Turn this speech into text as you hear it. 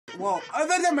Well,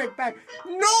 other than my back.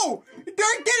 No! They're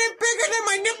getting bigger than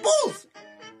my nipples!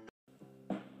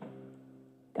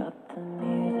 Got the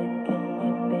music in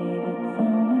your baby, tell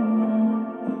me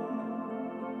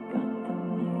why. Got the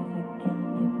music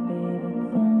in your baby, tell me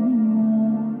why.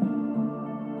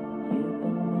 You've been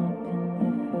wanting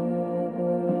me forever and you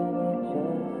just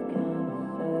can't say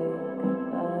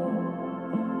goodbye.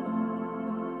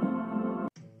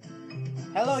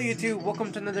 Hello YouTube,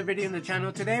 welcome to another video on the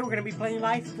channel. Today we're going to be playing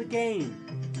Life the Game.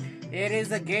 It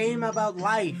is a game about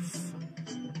life.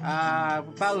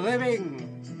 About living.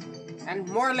 And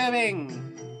more living.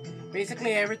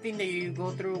 Basically everything that you go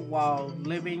through while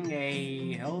living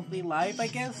a healthy life, I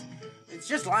guess. It's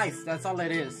just life, that's all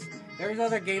it is. There's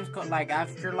other games called like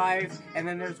Afterlife, and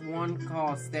then there's one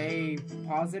called Stay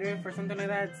Positive or something like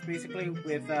that. It's basically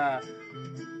with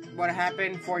what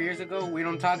happened 4 years ago. We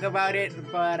don't talk about it,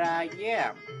 but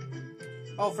yeah.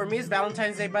 Oh, for me it's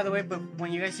Valentine's Day, by the way, but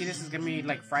when you guys see this, it's gonna be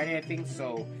like Friday, I think.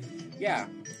 So yeah,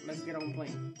 let's get on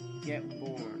playing. Get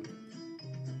born.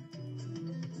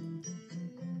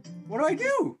 What do I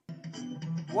do?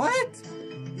 What?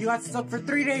 You got stuck for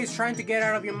 3 days trying to get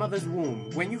out of your mother's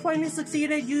womb. When you finally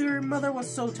succeeded, your mother was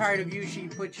so tired of you, she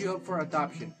put you up for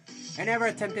adoption and never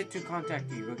attempted to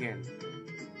contact you again.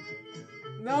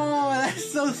 No,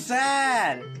 that's so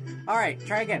sad. Alright,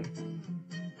 try again.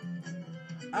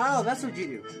 Oh, that's what you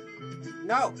do.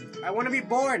 No, I want to be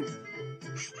born.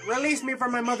 Release me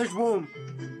from my mother's womb.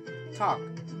 Talk.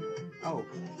 Oh.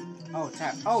 Oh,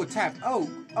 tap. Oh, tap. Oh,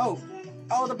 oh.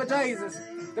 Oh, the bejesus!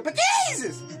 The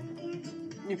bejesus!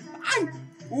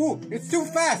 Ooh, it's too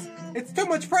fast! It's too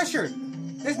much pressure!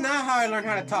 This is not how I learned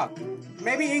how to talk.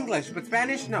 Maybe English, but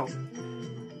Spanish, no.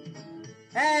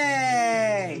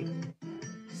 Hey!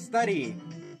 Study.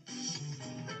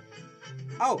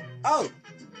 Oh, oh!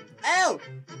 Ow!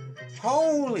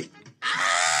 Holy!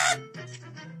 Ah!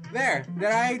 There, did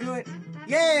I do it?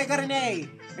 Yay, I got an A!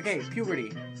 Okay,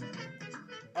 puberty.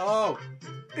 Oh!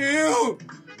 Ew!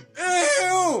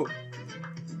 Ew!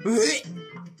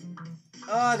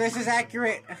 Oh, this is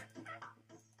accurate.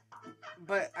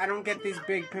 But I don't get these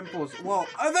big pimples. Well,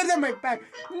 other than my back.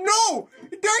 No!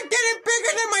 They're getting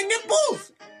bigger than my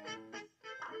nipples!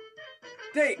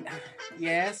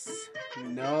 Yes.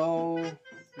 No.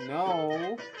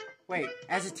 No. Wait,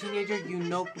 as a teenager, you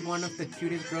noped one of the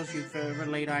cutest girls you've ever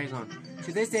laid eyes on.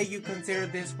 To this day, you consider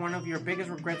this one of your biggest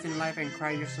regrets in life and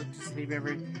cry yourself to sleep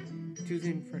every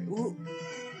Tuesday and Friday. Ooh.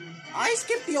 I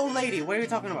skipped the old lady. What are you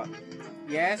talking about?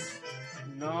 Yes.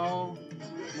 No.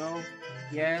 No.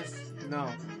 Yes.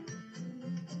 No.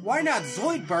 Why not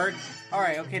Zoidberg?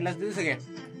 Alright, okay, let's do this again.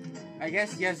 I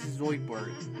guess yes,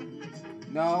 Zoidberg.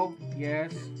 No.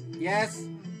 Yes. Yes.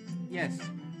 Yes.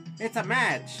 It's a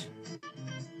match.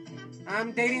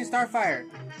 I'm dating Starfire.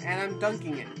 And I'm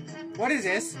dunking it. What is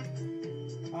this?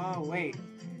 Oh, wait.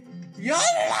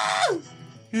 YOLO!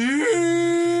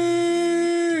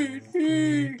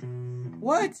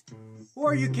 What? Who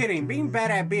are you kidding? Being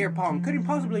bad at beer pong couldn't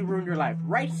possibly ruin your life.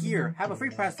 Right here, have a free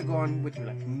pass to go on with your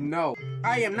life. No,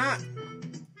 I am not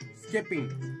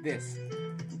skipping this.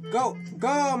 Go,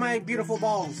 go, my beautiful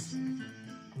balls.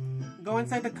 Go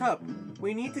inside the cup.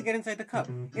 We need to get inside the cup.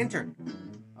 Enter.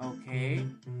 Okay.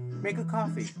 Make a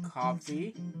coffee.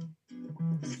 Coffee.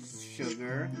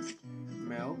 Sugar.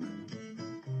 Milk.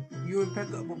 You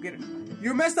impeccable, get it.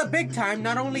 You messed up big time.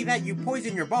 Not only that, you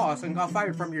poisoned your boss and got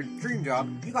fired from your dream job,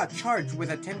 you got charged with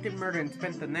attempted murder and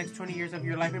spent the next 20 years of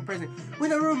your life in prison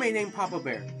with a roommate named Papa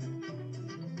Bear.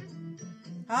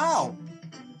 How?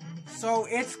 So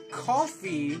it's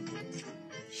coffee,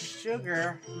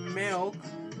 sugar, milk.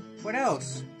 What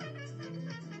else?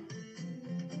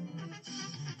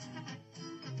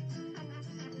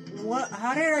 What?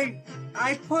 How did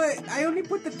I only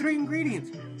put the 3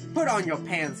 ingredients. Put on your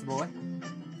pants, boy.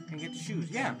 And get the shoes,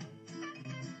 yeah.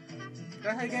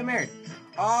 That's how you get married.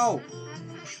 Oh.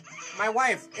 My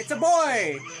wife. It's a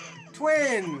boy.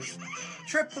 Twins.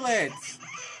 Triplets.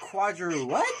 Quadru.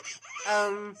 What?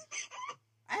 I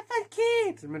have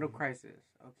kids. Middle crisis.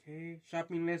 Okay.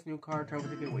 Shopping list, new car, travel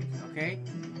ticket, wait. Okay.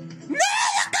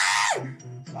 No!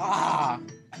 Ah.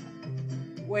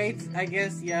 Wait, I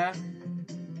guess, yeah.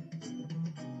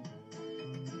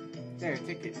 There,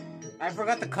 ticket. I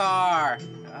forgot the car.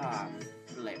 Ah,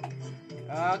 flip.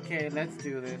 Okay, let's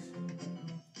do this.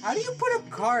 How do you put a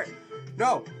car?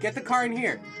 No, get the car in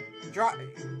here. Draw.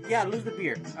 Yeah, lose the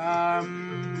beer.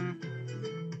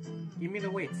 Give me the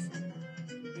weights.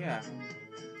 Yeah.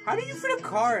 How do you fit a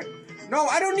car? No,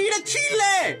 I don't need a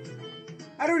chile.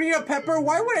 I don't need a pepper.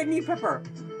 Why would I need pepper?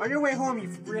 On your way home, you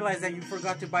realize that you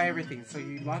forgot to buy everything, so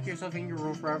you lock yourself in your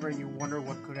room forever and you wonder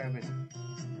what could have been.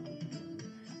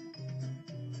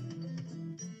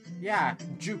 Yeah,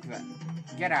 juke that.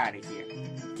 Get out of here.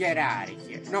 Get out of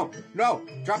here. No, no,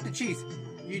 drop the cheese.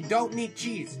 You don't need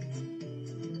cheese.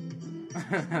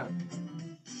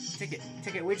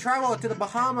 Ticket. We travel to the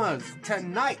Bahamas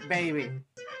tonight, baby.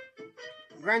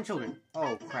 Grandchildren.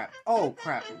 Oh, crap. Oh,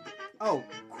 crap. Oh,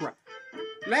 crap.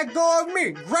 Let go of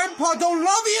me. Grandpa don't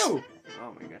love you.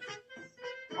 Oh, my gosh.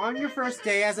 On your first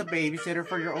day as a babysitter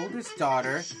for your oldest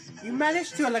daughter, you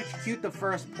managed to electrocute the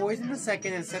first, poison the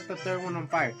second, and set the third one on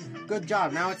fire. Good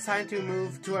job. Now it's time to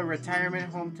move to a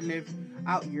retirement home to live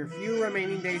out your few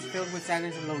remaining days filled with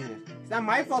sadness and loneliness. It's not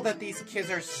my fault that these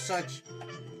kids are such...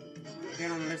 They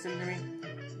don't listen to me.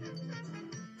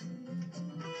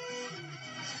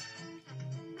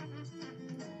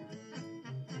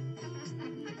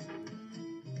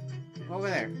 Over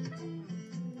there.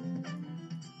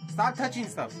 Stop touching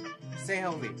stuff. Stay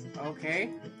healthy.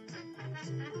 Okay?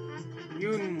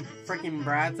 You freaking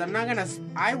brats.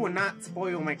 I will not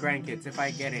spoil my grandkids if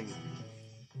I get any.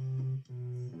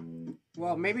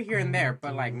 Well, maybe here and there,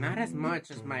 but like not as much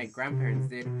as my grandparents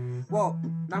did. Well,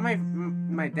 not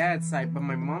my dad's side, but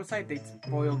my mom's side, they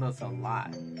spoiled us a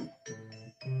lot.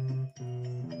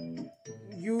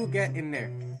 You get in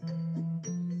there.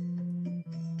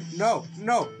 No.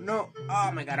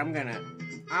 Oh my god,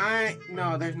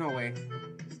 no, there's no way.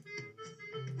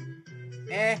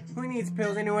 Who needs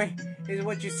pills anyway? Is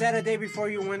what you said a day before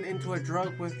you went into a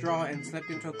drug withdrawal and slipped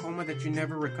into a coma that you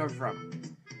never recovered from.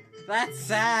 That's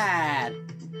sad.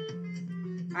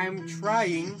 I'm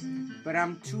trying, but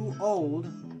I'm too old.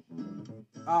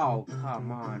 Oh,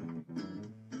 come on.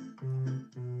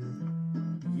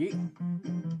 Yeet.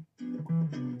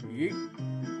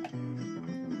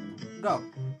 Go.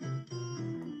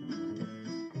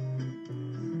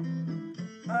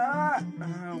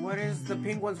 What is the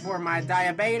pink ones for? My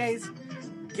diabetes?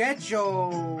 Get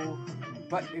your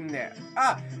butt in there.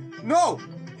 No!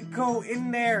 Go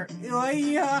in there.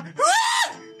 I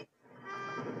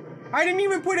didn't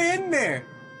even put it in there.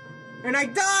 And I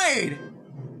died.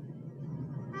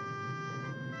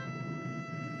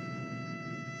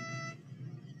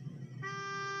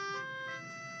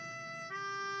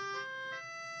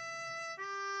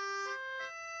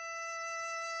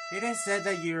 It is said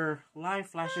that your life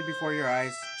flashes before your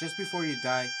eyes just before you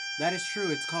die. That is true.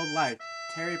 It's called life.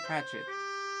 Terry Pratchett.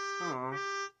 Aw,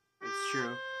 it's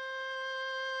true.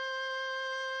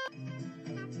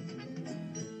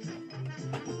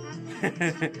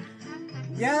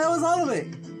 Yeah, that was all of it.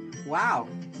 Wow.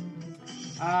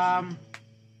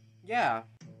 Yeah.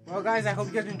 Well, guys, I hope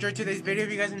you guys enjoyed today's video.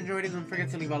 If you guys enjoyed it, don't forget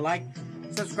to leave a like.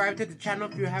 Subscribe to the channel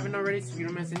if you haven't already so you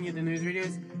don't miss any of the news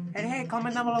videos. And hey,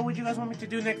 comment down below what you guys want me to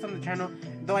do next on the channel.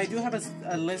 Though I do have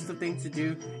a list of things to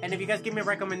do. And if you guys give me a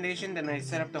recommendation, then I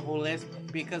set up the whole list.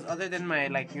 Because other than my,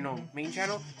 main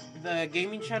channel, the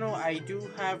gaming channel, I do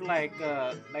have,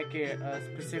 a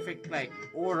specific,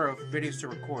 order of videos to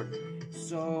record.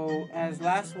 So, as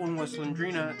last one was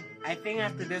Slendrina, I think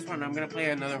after this one, I'm going to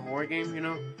play another horror game,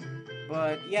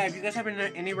 But, yeah, if you guys have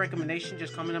any recommendation,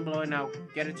 just comment down below and I'll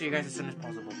get it to you guys as soon as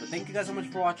possible. But thank you guys so much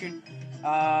for watching.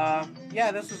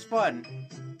 Yeah, this was fun.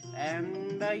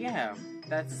 And, yeah,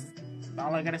 that's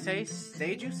all I gotta say.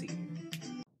 Stay juicy.